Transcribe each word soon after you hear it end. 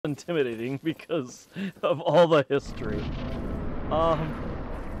intimidating because of all the history.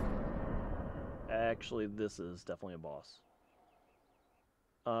 Actually, this is definitely a boss.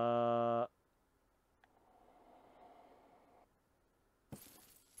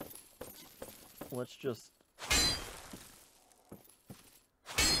 Let's just...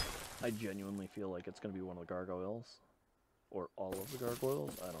 I genuinely feel like it's going to be one of the gargoyles. Or all of the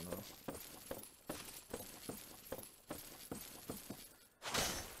gargoyles? I don't know.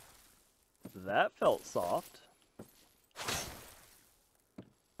 That felt soft.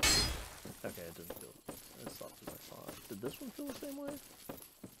 Okay, it didn't feel as soft as I thought. Did this one feel the same way?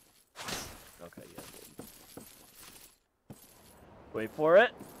 Okay, yeah, it did. Wait for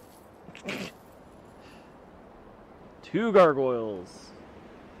it. 2 gargoyles.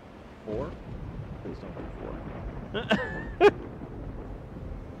 4? Please don't be 4.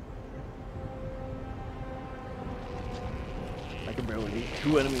 I can barely beat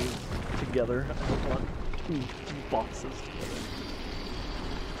 2 enemies together. I don't want 2 bosses together.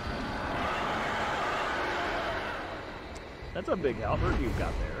 That's a big halberd you've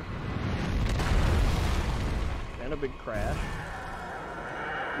got there. And a big crash.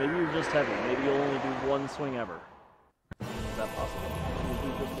 Maybe you're just heavy. Maybe you'll only do 1 swing ever. Is that possible? You do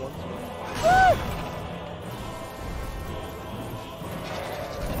just 1 swing? Woo!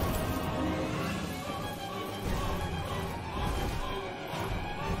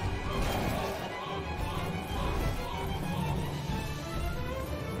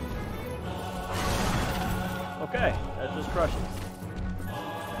 Okay, that just crushes.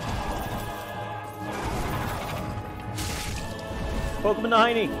 Poke him in the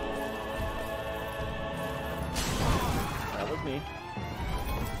hiney. That was me.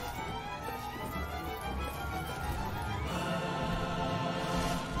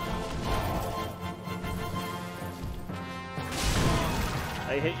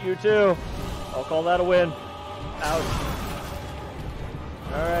 I hit you too. I'll call that a win. Ouch.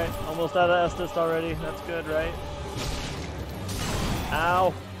 Alright, almost out of Estus already. That's good, right?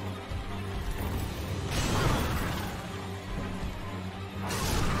 Ow.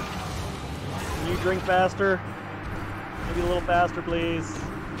 Can you drink faster? Maybe a little faster, please.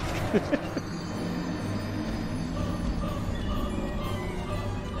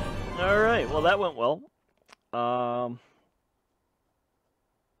 Alright, well that went well.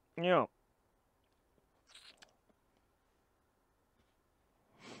 Yeah.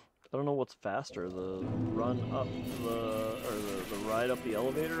 I don't know what's faster, the run up the ride up the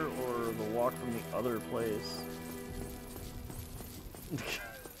elevator, or the walk from the other place.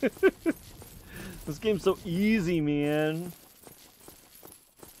 This game's so easy, man.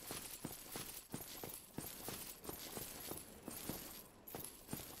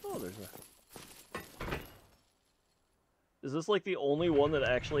 Oh, there's a... Is this like the only one that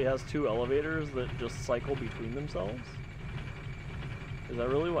actually has 2 elevators that just cycle between themselves? Is that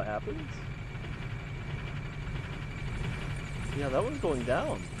really what happens? Yeah, that one's going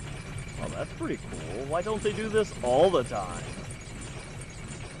down. Oh, that's pretty cool. Why don't they do this all the time?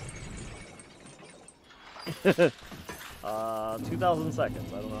 2,000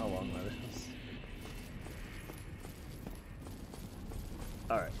 seconds. I don't know how long that is.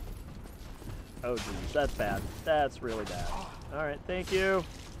 Alright. Oh, geez. That's bad. That's really bad. Alright, thank you.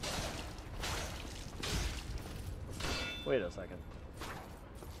 Wait a second.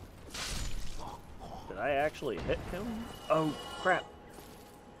 Did I actually hit him? Oh, crap.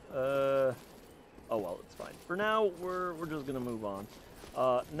 Oh, well, it's fine. For now, we're just gonna move on.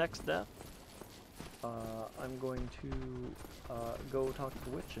 Next death. I'm going to go talk to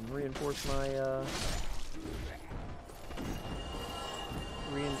the witch and reinforce my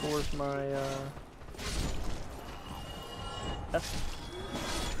essence.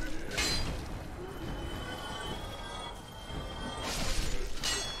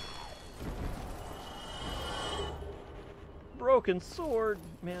 Broken sword?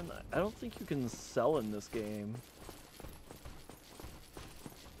 Man, I don't think you can sell in this game.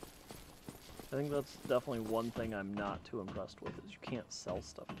 I think that's definitely one thing I'm not too impressed with, is you can't sell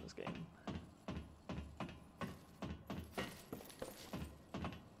stuff in this game.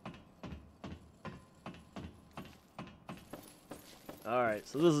 Alright,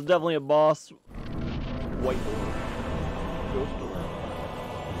 so this is definitely a boss. White door. Ghost door.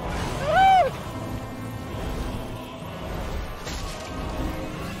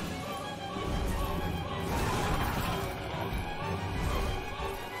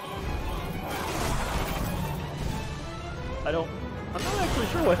 I'm not actually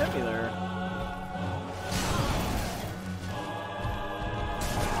sure what hit me there.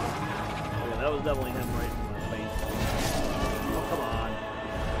 Okay, that was definitely him right in the face. Oh, come on.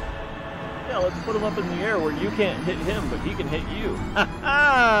 Yeah, let's put him up in the air where you can't hit him, but he can hit you.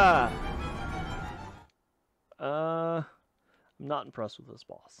 Ha ha! I'm not impressed with this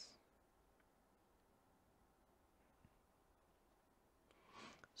boss.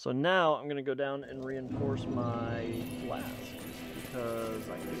 So now I'm gonna go down and reinforce my flask because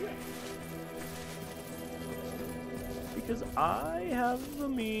I can do that. Because I have the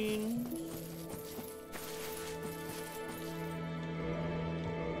means.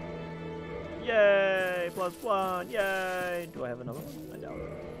 Yay! +1! Yay! Do I have another one? I doubt it.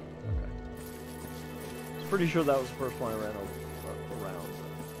 Okay. I was pretty sure that was the first one I ran around.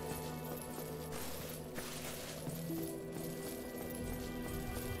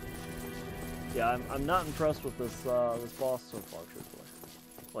 Yeah, I'm not impressed with this this boss so far, truthfully.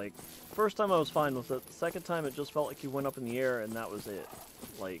 Like, first time I was fine with it. The second time it just felt like he went up in the air and that was it.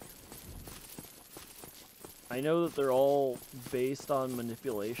 Like, I know that they're all based on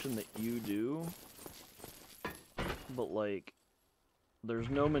manipulation that you do, but like, there's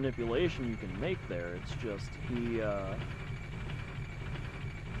no manipulation you can make there. It's just he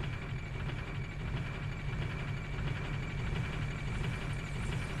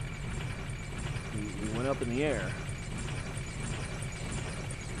went up in the air.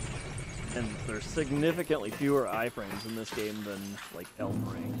 And there's significantly fewer iframes in this game than, like, Elden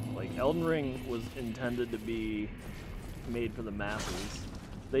Ring. Like, Elden Ring was intended to be made for the masses.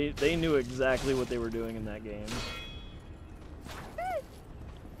 They knew exactly what they were doing in that game.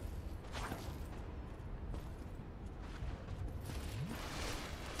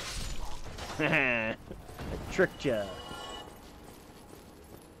 I tricked ya.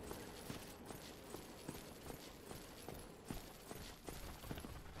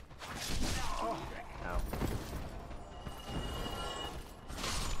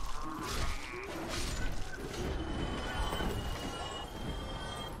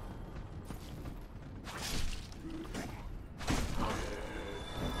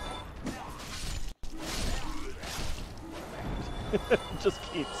 Just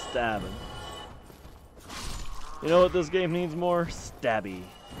keep stabbing. You know what this game needs more? Stabby.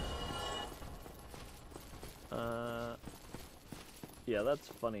 Yeah, that's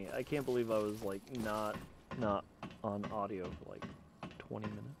funny. I can't believe I was like not on audio for like 20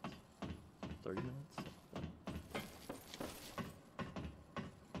 minutes, 30 minutes.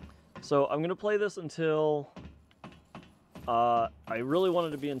 So I'm gonna play this until I really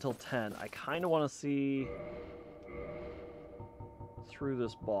wanted to be until 10. I kind of want to see through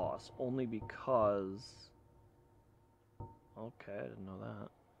this boss, only because... Okay, I didn't know that.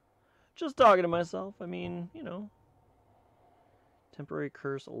 Just talking to myself. I mean, you know. Temporary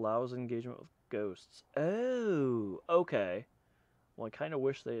curse allows engagement with ghosts. Oh, okay. Well, I kind of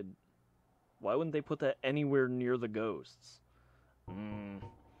wish they had... Why wouldn't they put that anywhere near the ghosts?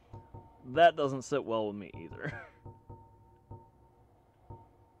 That doesn't sit well with me either.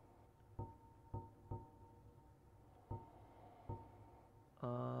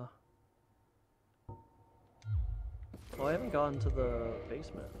 Well, I haven't gone to the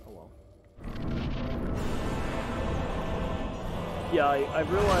basement. Oh well. Yeah, I've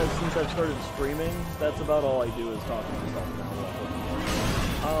realized since I've started streaming, that's about all I do is talk to myself now.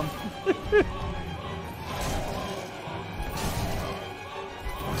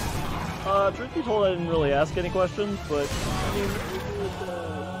 Truth be told, I didn't really ask any questions, but I mean,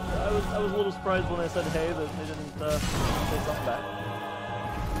 I was a little surprised when I said hey that they didn't say something back.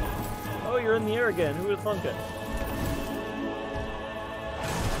 Oh, you're in the air again. Who would have thunk it?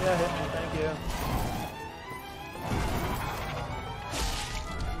 Yeah, hit me. Thank you.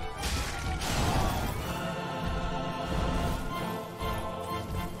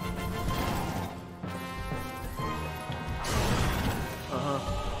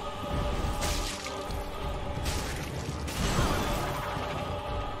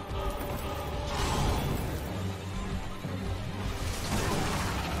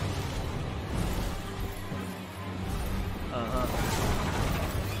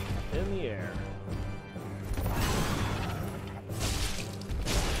 In the air.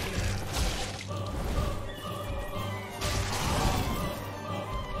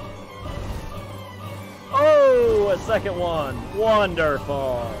 Oh, a second one.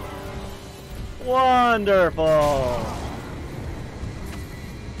 Wonderful. Wonderful.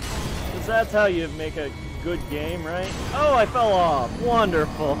 Because that's how you make a good game, right? Oh, I fell off.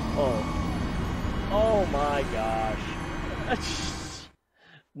 Wonderful. Oh my gosh.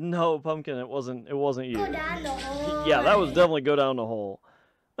 No, Pumpkin, it wasn't you. Go down the hole. Yeah, that was definitely go down the hole.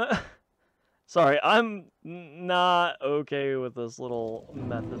 Sorry, I'm not okay with this little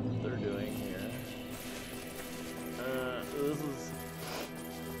method that they're doing here. This is...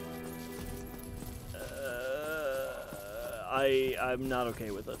 I'm not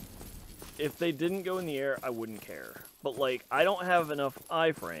okay with it. If they didn't go in the air, I wouldn't care. But, like, I don't have enough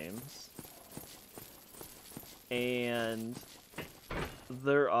iframes. And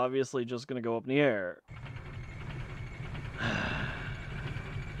they're obviously just going to go up in the air.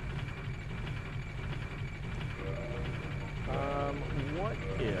 What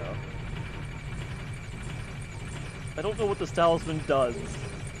if... I don't know what this talisman does.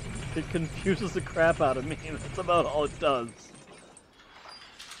 It confuses the crap out of me. That's about all it does.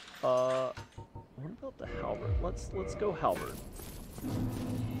 What about the halberd? Let's go halberd.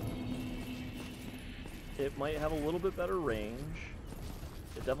 It might have a little bit better range.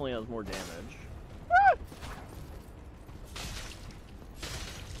 It definitely has more damage. Ah!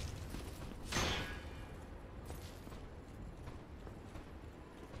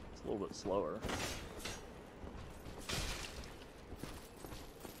 It's a little bit slower.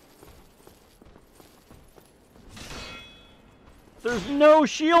 There's no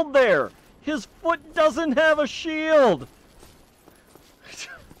shield there! His foot doesn't have a shield!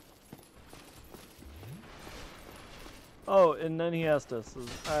 Oh, and then he has to...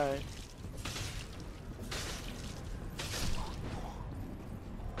 Alright.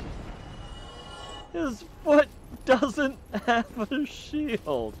 His foot doesn't have a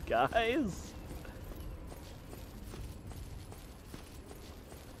shield, guys!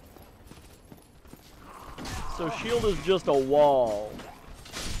 So shield is just a wall.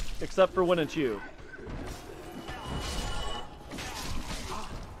 Except for when it's you.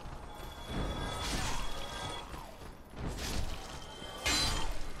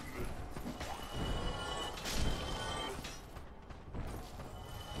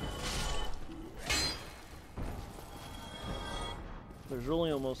 There's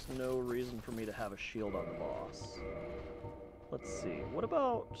really almost no reason for me to have a shield on the boss. Let's see. What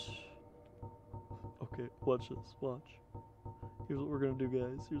about... Okay, watch this. Watch. Here's what we're gonna do,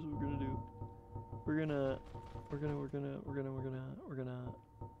 guys. Here's what we're gonna do. We're gonna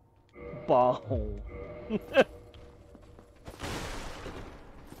ball.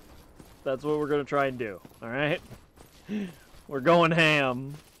 That's what we're gonna try and do. All right. We're going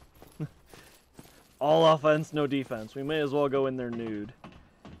ham. All offense, no defense. We may as well go in there nude.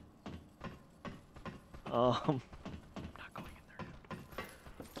 I'm not going in there nude.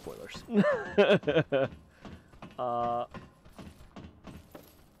 Spoilers.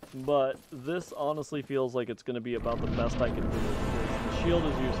 But this honestly feels like it's going to be about the best I can do. The shield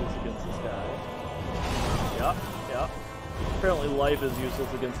is useless against this guy. Yep, yep. Apparently life is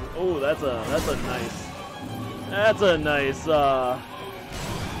useless against this. Oh, that's a nice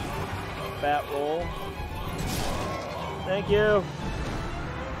fat roll. Thank you.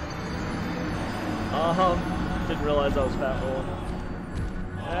 Didn't realize I was fat rolling.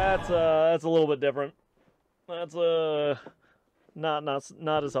 That's a little bit different. That's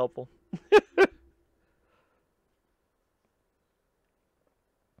not as helpful.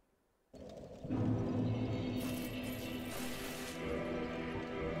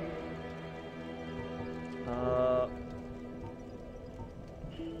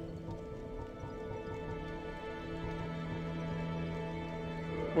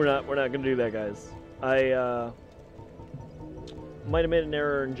 We're not gonna do that, guys. I might have made an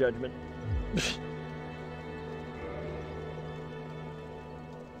error in judgment.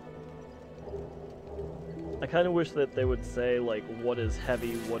 I kind of wish that they would say, like, what is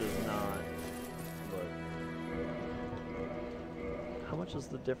heavy, what is not. But how much is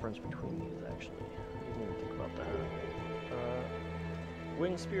the difference between these, actually? I didn't even think about that.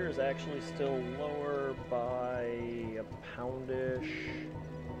 Wing Spear is actually still lower by a poundish.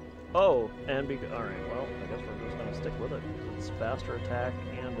 Oh, and alright, well, I guess we're just gonna stick with it. It's faster attack,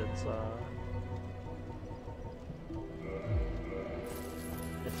 and it's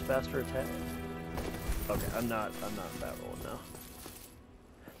faster attack. Okay, I'm not fat rolling now.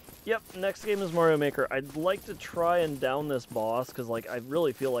 Yep, next game is Mario Maker. I'd like to try and down this boss, because, like, I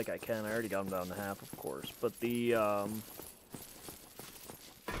really feel like I can. I already got him down to half, of course. But the,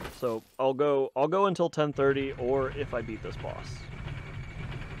 so, I'll go until 10:30, or if I beat this boss.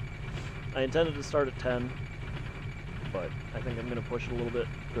 I intended to start at 10, but I think I'm going to push it a little bit,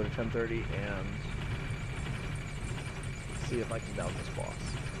 go to 10:30, and see if I can down this boss.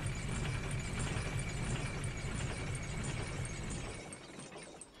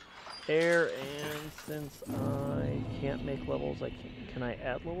 Air, and since I can't make levels, can I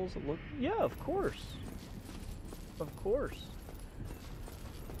add levels? Look, yeah, of course. Of course.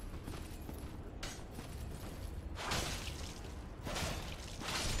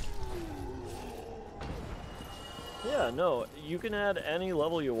 Yeah, Yeah, no, you can add any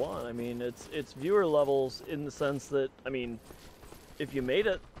level you want. I mean, it's viewer levels in the sense that, I mean, if you made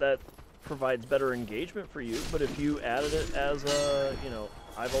it, that provides better engagement for you, but if you added it as a, you know,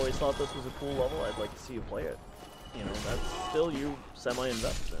 I've always thought this was a cool level, I'd like to see you play it. You know, that's still you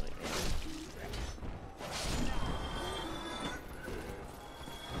semi-invested in it,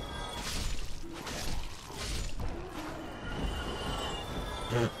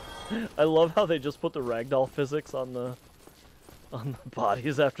 you know? I love how they just put the ragdoll physics on the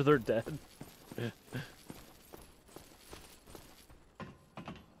bodies after they're dead.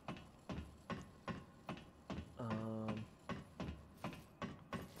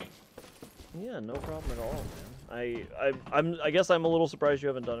 Yeah, no problem at all, man. I guess I'm a little surprised you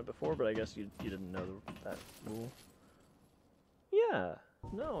haven't done it before, but I guess you didn't know that rule. Yeah.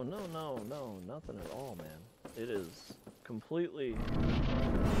 No, nothing at all, man. It is completely...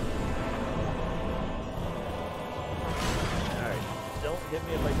 Alright, don't hit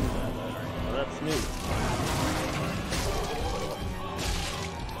me if I do that. Alright, well, that's new.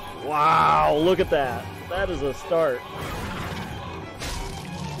 Wow, look at that. That is a start.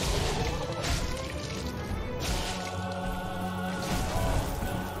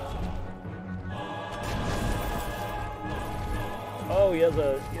 Oh, he has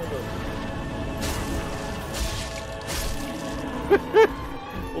a...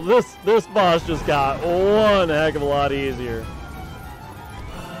 Well, this boss just got one heck of a lot easier.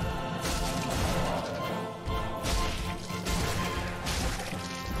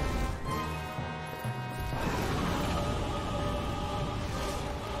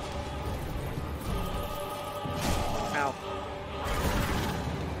 Ow.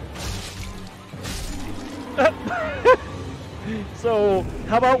 So,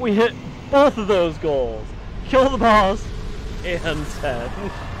 how about we hit both of those goals? Kill the boss and 10.